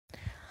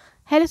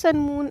Hello, Sun,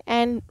 Moon,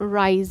 and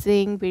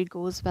Rising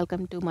Virgos.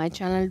 Welcome to my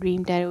channel,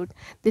 Dream Tarot.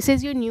 This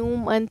is your new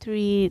month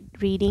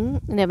reading,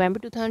 November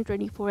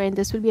 2024, and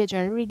this will be a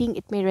general reading.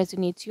 It may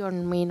resonate you or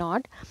may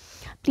not.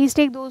 Please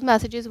take those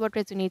messages what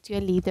resonates you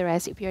and leave the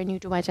rest. If you are new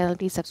to my channel,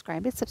 please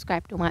subscribe it.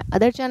 Subscribe to my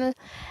other channel.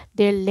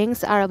 Their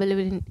links are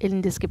available in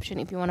description.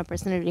 If you want a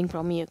personal reading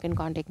from me, you can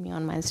contact me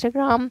on my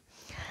Instagram,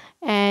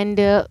 and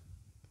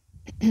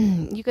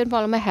you can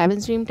follow my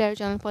Heaven's Dream Tarot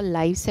channel for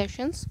live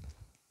sessions.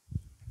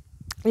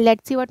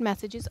 Let's see what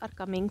messages are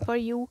coming for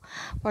you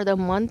for the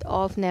month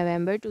of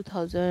November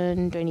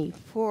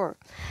 2024.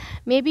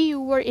 Maybe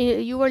you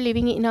were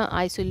living in an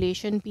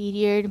isolation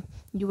period.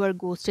 You were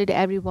ghosted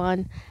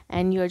everyone,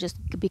 and you are just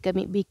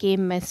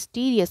became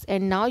mysterious,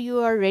 and now you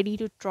are ready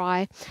to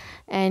try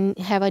and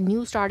have a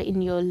new start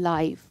in your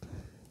life.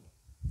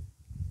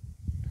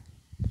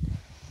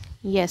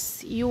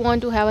 Yes, you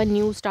want to have a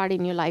new start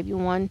in your life. You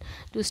want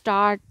to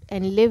start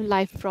and live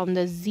life from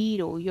the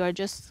zero. You are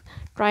just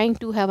trying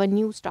to have a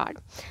new start.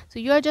 So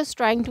you are just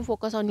trying to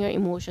focus on your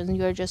emotions.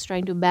 You are just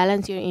trying to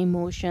balance your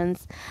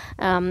emotions.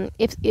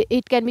 If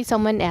it can be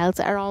someone else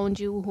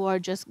around you who are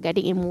just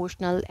getting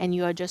emotional, and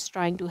you are just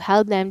trying to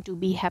help them to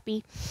be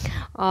happy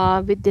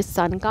with this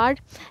sun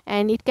card.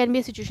 And it can be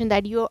a situation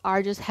that you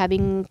are just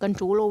having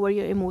control over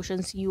your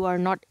emotions. You are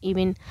not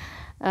even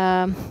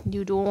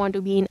you don't want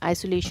to be in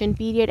isolation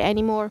period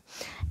anymore,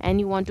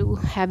 and you want to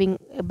having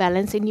a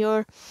balance in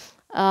your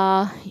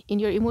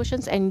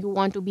emotions, and you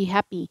want to be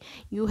happy.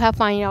 You have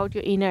find out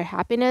your inner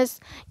happiness.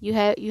 You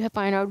have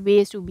find out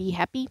ways to be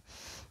happy.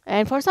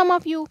 And for some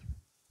of you,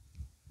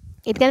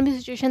 it can be a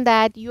situation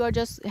that you are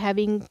just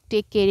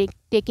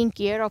taking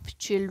care of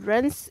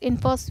children's in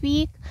first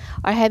week,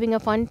 or having a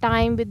fun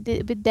time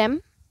with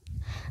them.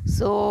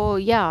 So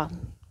yeah,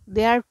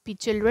 there are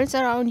children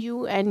around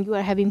you, and you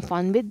are having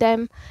fun with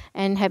them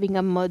and having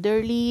a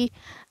motherly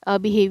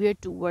behavior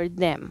toward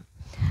them.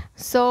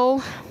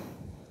 So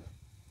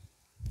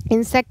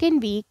in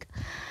second week,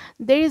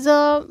 there is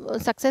a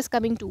success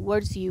coming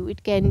towards you.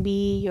 It can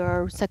be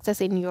your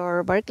success in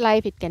your work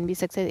life. It can be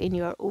success in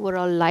your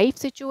overall life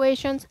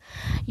situations.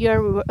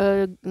 You're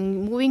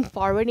moving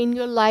forward in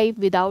your life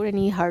without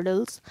any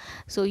hurdles.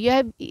 So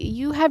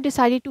you have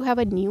decided to have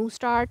a new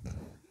start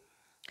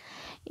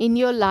in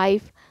your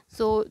life.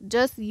 So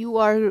just you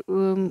are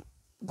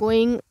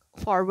going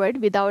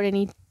forward without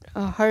any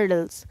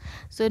hurdles.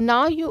 So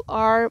now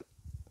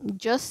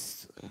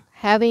just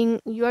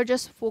you are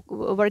just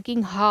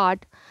working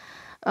hard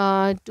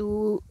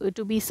to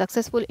be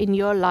successful in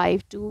your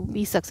life, to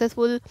be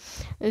successful,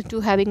 to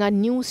having a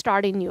new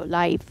start in your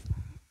life.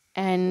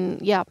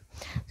 And yeah,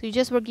 so you're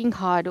just working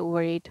hard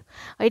over it.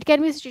 It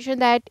can be a situation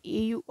that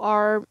you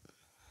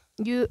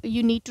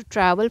need to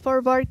travel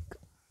for work.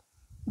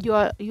 You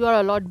are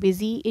a lot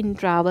busy in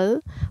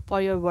travel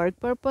for your work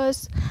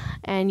purpose,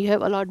 and you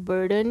have a lot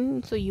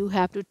burden, so you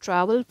have to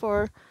travel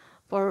for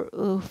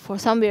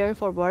somewhere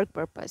for work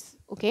purpose.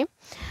 Okay.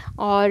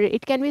 Or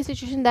it can be a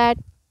situation that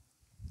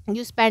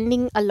you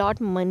spending a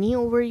lot money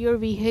over your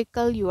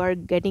vehicle. You're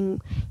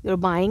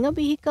buying a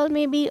vehicle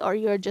maybe, or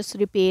you're just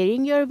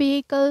repairing your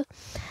vehicle.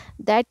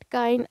 That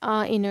kind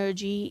of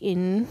energy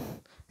in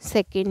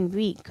second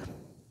week.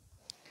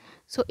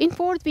 So in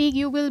fourth week,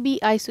 you will be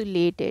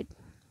isolated.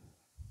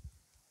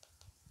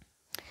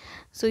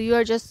 So you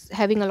are just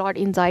having a lot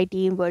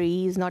anxiety,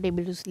 worries, not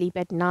able to sleep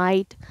at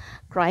night,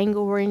 crying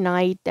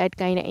overnight, that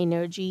kind of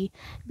energy,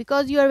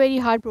 because you are very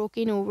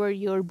heartbroken over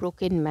your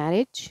broken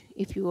marriage,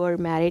 if you are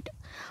married,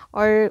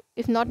 or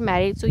if not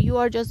married. So you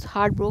are just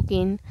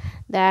heartbroken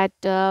that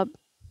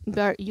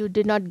you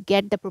did not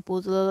get the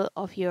proposal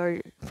of your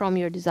from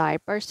your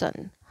desired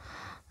person.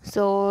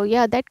 So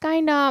yeah, that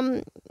kind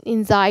of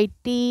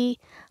anxiety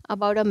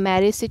about a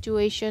marriage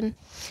situation.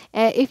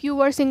 If you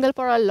were single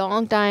for a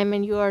long time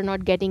and you are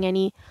not getting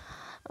any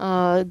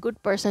good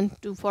person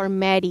to for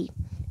marry,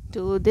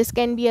 so this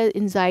can be an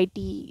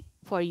anxiety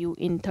for you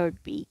in third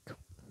week.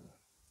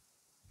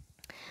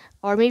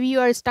 Or maybe you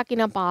are stuck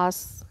in a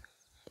past,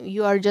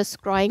 you are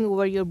just crying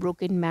over your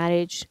broken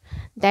marriage.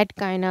 That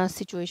kind of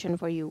situation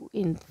for you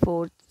in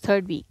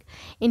third week.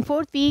 In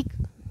fourth week,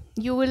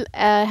 you will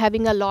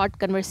having a lot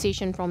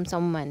conversation from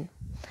someone.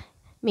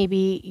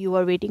 Maybe you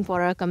are waiting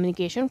for a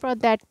communication for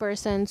that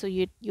person, so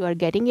you are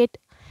getting it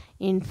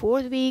in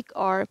fourth week.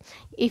 Or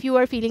if you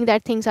are feeling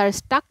that things are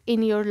stuck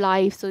in your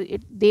life, so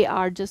they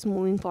are just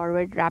moving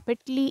forward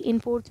rapidly in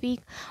fourth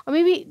week. Or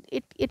maybe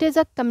it is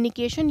a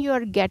communication you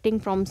are getting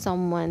from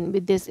someone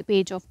with this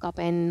page of cup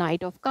and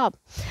knight of cup.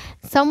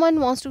 Someone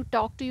wants to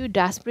talk to you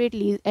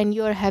desperately, and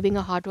you are having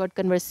a heart-to-heart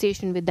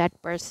conversation with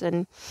that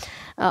person.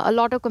 A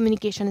lot of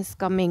communication is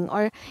coming.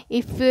 Or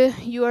if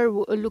you are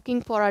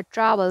looking for a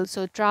travel,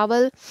 so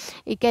travel,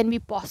 it can be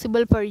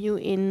possible for you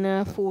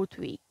in fourth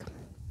week.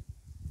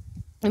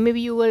 And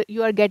maybe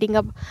you are getting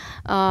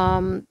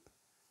a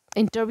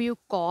interview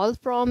call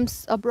from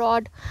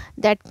abroad.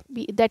 That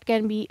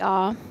can be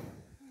a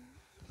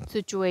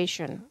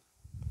situation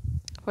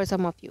for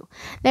some of you.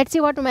 Let's see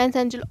what romance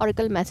angel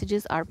oracle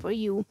messages are for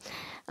you.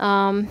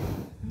 um,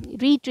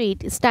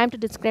 Retreat. It's time to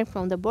disconnect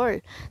from the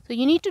world. So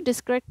you need to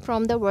disconnect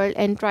from the world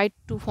and try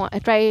to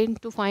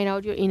find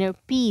out your inner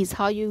peace,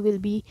 how you will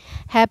be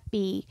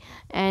happy,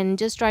 and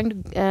just trying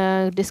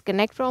to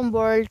disconnect from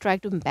world, try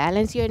to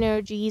balance your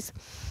energies,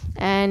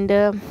 and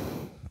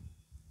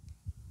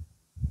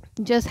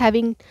just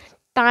having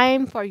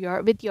time for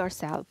your with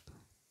yourself.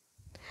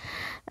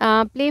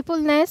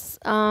 Playfulness.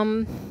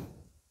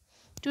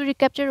 To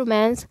recapture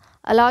romance,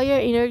 allow your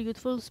inner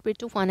youthful spirit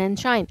to fun and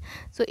shine.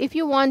 So if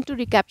you want to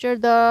recapture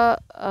the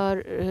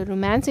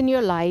romance in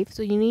your life,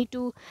 so you need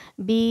to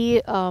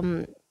be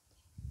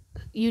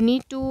you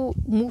need to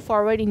move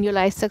forward in your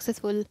life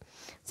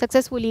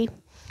successfully,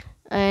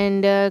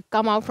 and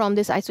come out from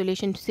this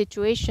isolation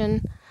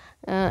situation,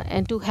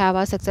 and to have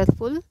a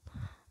successful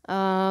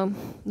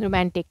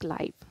romantic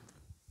life.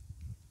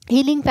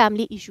 Healing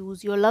family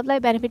issues. Your love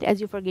life benefit as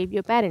you forgave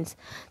your parents.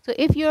 So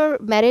if your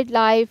married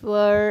life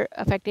were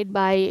affected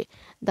by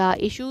the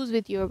issues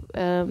with your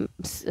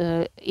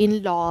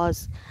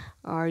in-laws,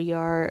 or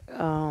your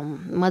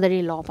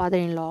mother-in-law,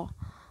 father-in-law,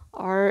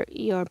 or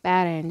your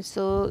parents,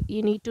 so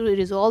you need to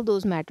resolve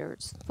those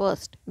matters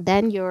first,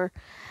 then you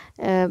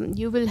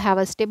will have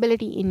a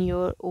stability in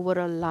your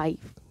overall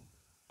life.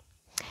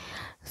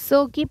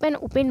 So keep an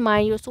open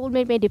mind. Your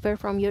soulmate may differ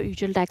from your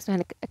usual tax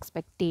and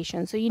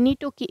expectations. So you need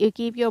to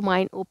keep your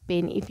mind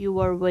open. If you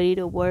were worried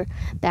over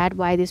that,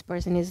 why this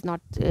person is not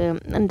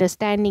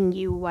understanding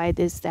you, why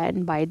this, that,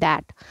 and by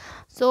that.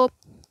 So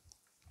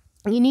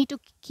you need to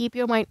keep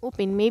your mind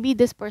open. Maybe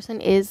this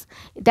person is,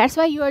 that's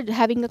why you are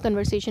having a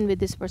conversation with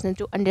this person,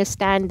 to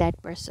understand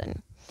that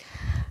person.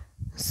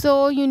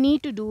 So you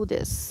need to do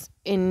this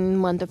in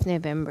month of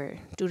November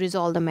to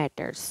resolve the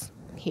matters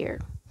here.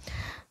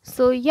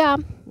 So yeah,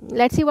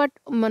 let's see what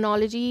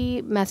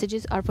monology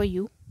messages are for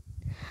you.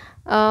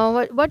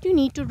 What you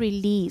need to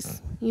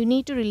release. You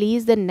need to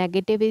release the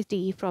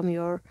negativity from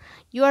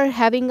you are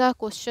having a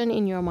question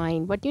in your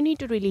mind. What you need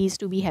to release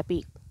to be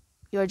happy.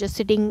 You are just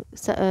sitting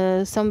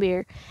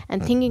somewhere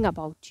and thinking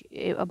about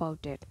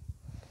it.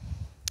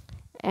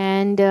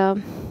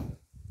 And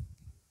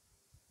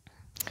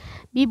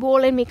be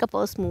bold and make a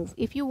first move.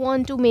 If you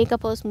want to make a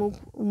first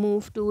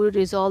move to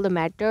resolve the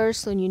matters,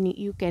 so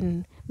you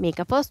can make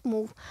a first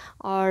move.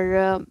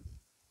 Or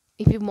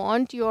if you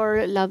want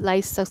your love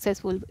life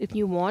successful, if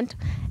you want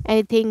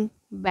anything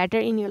better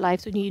in your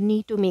life, so you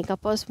need to make a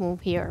first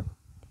move here.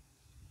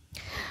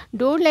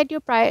 Don't let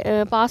your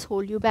past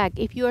hold you back.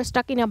 If you are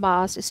stuck in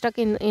past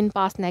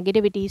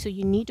negativity, so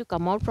you need to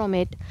come out from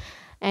it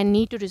and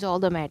need to resolve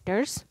the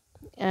matters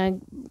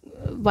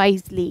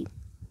wisely.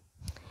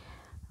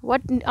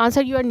 What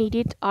answer you are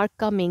needed are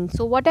coming.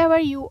 So whatever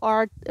you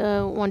are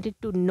wanted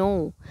to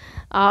know,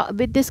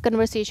 with this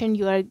conversation,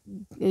 you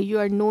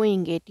are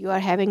knowing it, you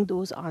are having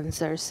those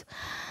answers.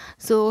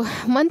 So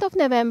month of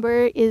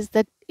November is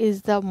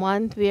the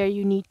month where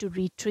you need to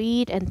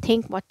retreat and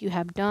think what you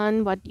have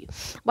done,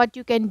 what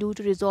you can do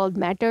to resolve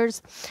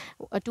matters,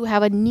 to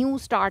have a new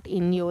start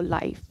in your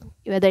life,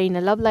 whether in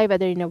a love life,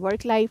 whether in a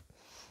work life,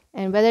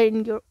 and whether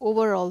in your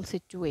overall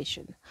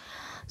situation.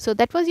 So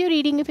that was your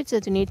reading. If it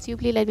resonates you,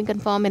 please let me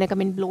confirm in a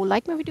comment below.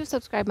 Like my video,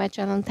 subscribe my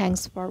channel.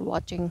 Thanks for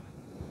watching.